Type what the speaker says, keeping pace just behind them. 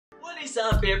What is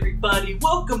up, everybody?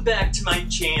 Welcome back to my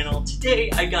channel. Today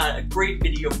I got a great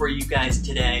video for you guys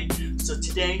today. So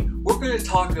today we're going to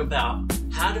talk about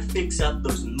how to fix up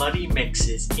those muddy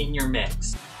mixes in your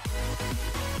mix.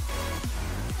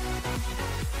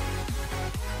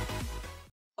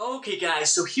 Okay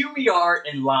guys, so here we are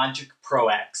in Logic Pro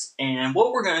X, and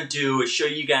what we're going to do is show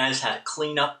you guys how to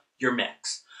clean up your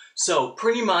mix. So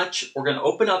pretty much we're going to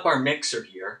open up our mixer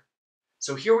here.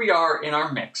 So here we are in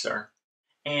our mixer.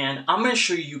 And I'm going to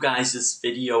show you guys this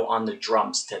video on the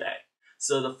drums today.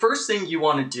 So the first thing you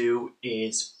want to do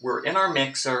is we're in our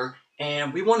mixer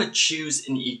and we want to choose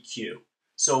an EQ.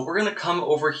 So we're going to come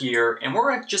over here and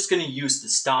we're just going to use the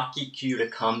stock EQ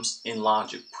that comes in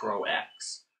Logic Pro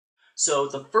X. So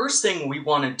the first thing we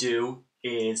want to do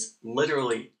is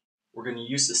literally we're going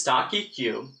to use the stock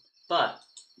EQ, but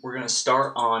we're going to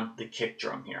start on the kick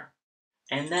drum here.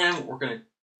 And then we're going to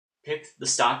pick the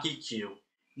stock EQ.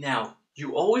 Now,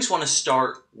 you always want to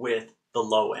start with the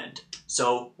low end.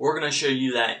 So we're going to show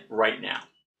you that right now.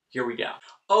 Here we go.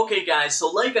 Okay guys,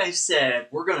 so like I said,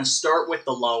 we're going to start with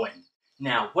the low end.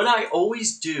 Now, what I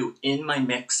always do in my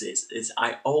mixes is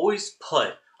I always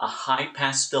put a high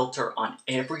pass filter on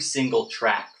every single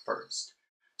track first.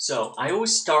 So I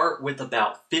always start with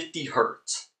about 50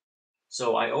 Hertz.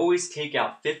 So I always take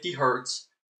out 50 Hertz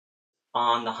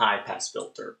on the high pass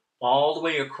filter all the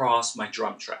way across my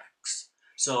drum tracks.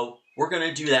 So we're going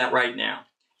to do that right now.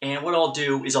 And what I'll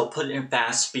do is I'll put it in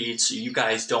fast speed so you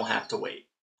guys don't have to wait.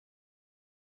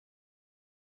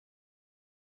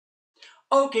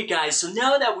 Okay guys, so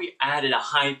now that we added a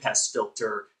high pass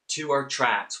filter to our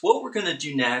tracks, what we're going to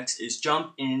do next is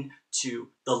jump into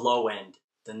the low end,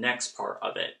 the next part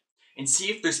of it, and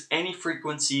see if there's any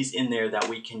frequencies in there that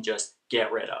we can just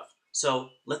get rid of. So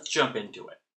let's jump into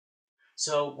it.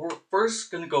 So we're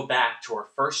first going to go back to our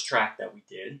first track that we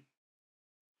did.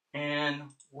 And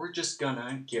we're just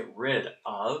gonna get rid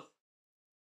of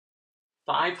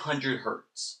 500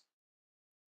 Hertz.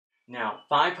 Now,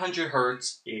 500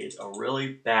 Hertz is a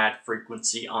really bad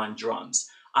frequency on drums.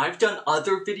 I've done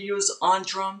other videos on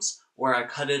drums where I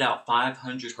cut it out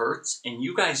 500 Hertz, and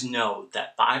you guys know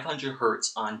that 500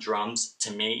 Hertz on drums,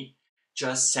 to me,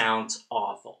 just sounds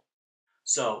awful.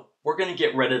 So, we're gonna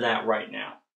get rid of that right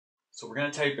now. So we're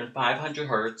gonna type in 500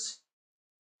 Hertz.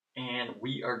 And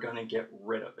we are going to get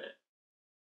rid of it.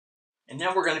 And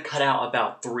then we're going to cut out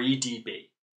about 3 dB.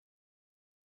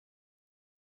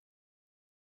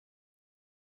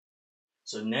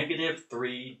 So negative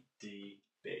 3 dB.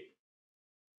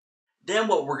 Then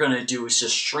what we're going to do is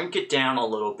just shrink it down a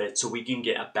little bit so we can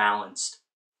get a balanced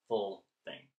full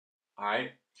thing.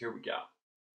 Alright, here we go.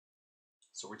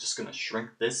 So we're just going to shrink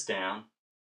this down.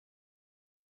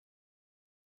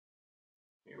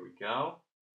 Here we go.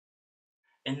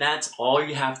 And that's all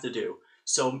you have to do.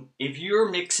 So if you're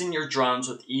mixing your drums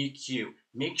with EQ,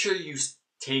 make sure you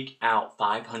take out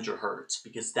 500 Hertz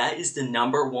because that is the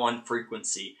 #1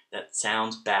 frequency that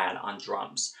sounds bad on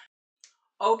drums.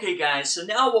 Okay guys, so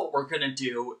now what we're going to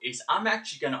do is I'm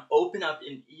actually going to open up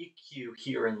an EQ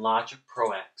here in Logic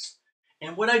Pro X.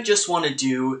 And what I just want to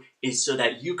do is so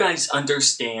that you guys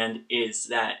understand is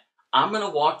that I'm going to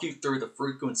walk you through the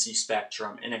frequency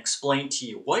spectrum and explain to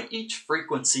you what each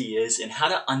frequency is and how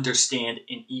to understand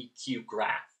an EQ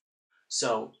graph.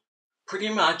 So pretty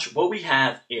much what we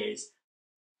have is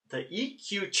the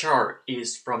EQ chart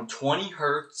is from 20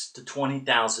 Hertz to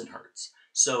 20,000 Hertz.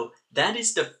 So that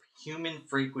is the human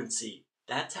frequency.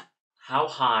 That's how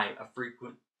high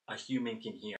a human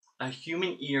can hear. A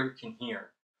human ear can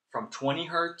hear from 20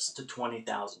 Hertz to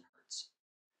 20,000 Hertz.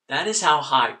 That is how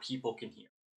high people can hear.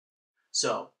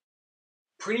 So,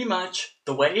 pretty much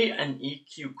the way an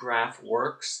EQ graph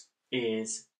works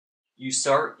is you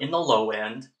start in the low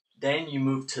end, then you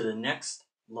move to the next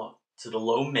low, to the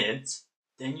low mids,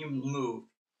 then you move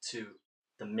to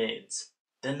the mids,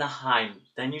 then the high,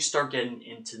 then you start getting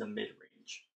into the mid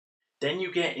range. Then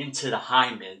you get into the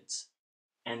high mids,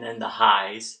 and then the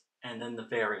highs, and then the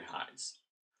very highs.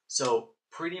 So,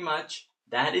 pretty much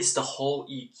that is the whole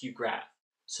EQ graph.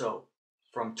 So,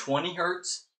 from 20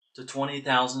 Hertz to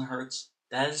 20,000 Hertz,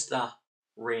 that is the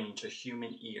range a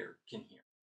human ear can hear.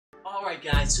 Alright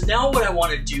guys, so now what I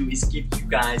want to do is give you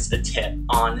guys a tip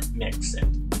on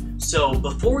mixing. So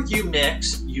before you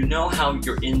mix, you know how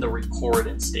you're in the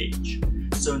recording stage.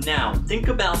 So now, think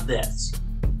about this.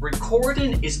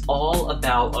 Recording is all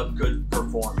about a good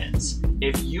performance.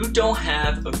 If you don't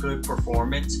have a good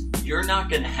performance, you're not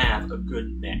going to have a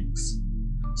good mix.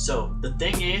 So the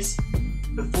thing is,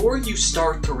 before you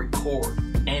start to record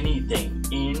anything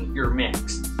in your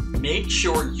mix, make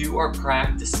sure you are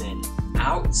practicing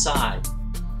outside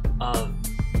of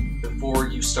before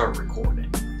you start recording.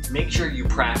 make sure you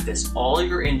practice all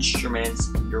your instruments,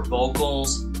 your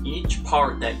vocals, each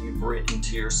part that you've written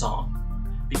to your song.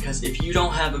 Because if you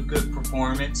don't have a good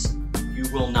performance, you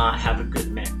will not have a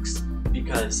good mix.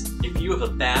 Because if you have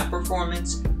a bad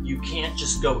performance, you can't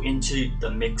just go into the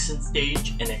mixing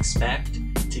stage and expect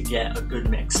to get a good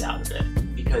mix out of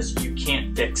it. Because you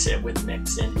can't fix it with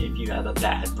mixing if you have a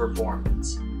bad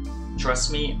performance.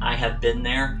 Trust me, I have been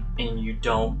there, and you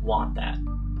don't want that.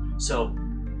 So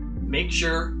make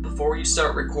sure before you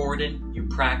start recording, you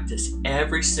practice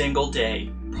every single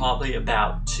day, probably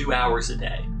about 2 hours a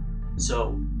day.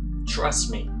 So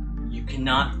trust me, you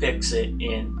cannot fix it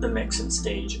in the mixing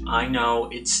stage. I know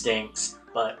it stinks,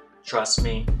 but trust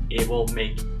me, it will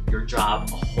make your job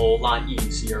a whole lot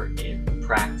easier if you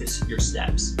practice your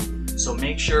steps. So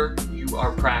make sure you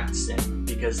are practicing,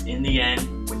 because in the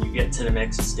end, when you get to the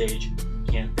mixing stage, you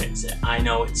can't fix it. I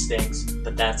know it stinks,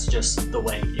 but that's just the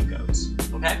way it goes,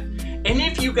 okay? And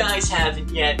if you guys haven't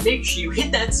yet, make sure you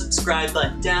hit that subscribe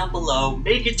button down below,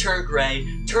 make it turn gray,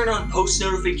 turn on post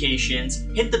notifications,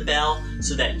 hit the bell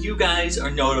so that you guys are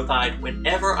notified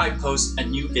whenever I post a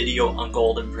new video on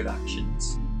Golden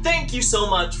Productions. Thank you so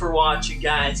much for watching,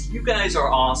 guys. You guys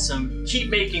are awesome. Keep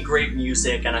making great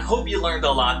music, and I hope you learned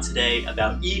a lot today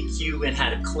about EQ and how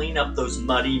to clean up those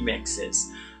muddy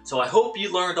mixes. So I hope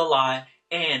you learned a lot,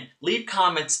 and leave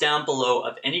comments down below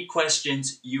of any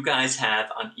questions you guys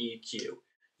have on EQ.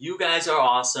 You guys are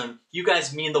awesome. You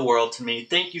guys mean the world to me.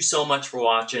 Thank you so much for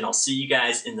watching. I'll see you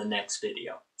guys in the next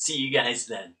video. See you guys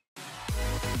then.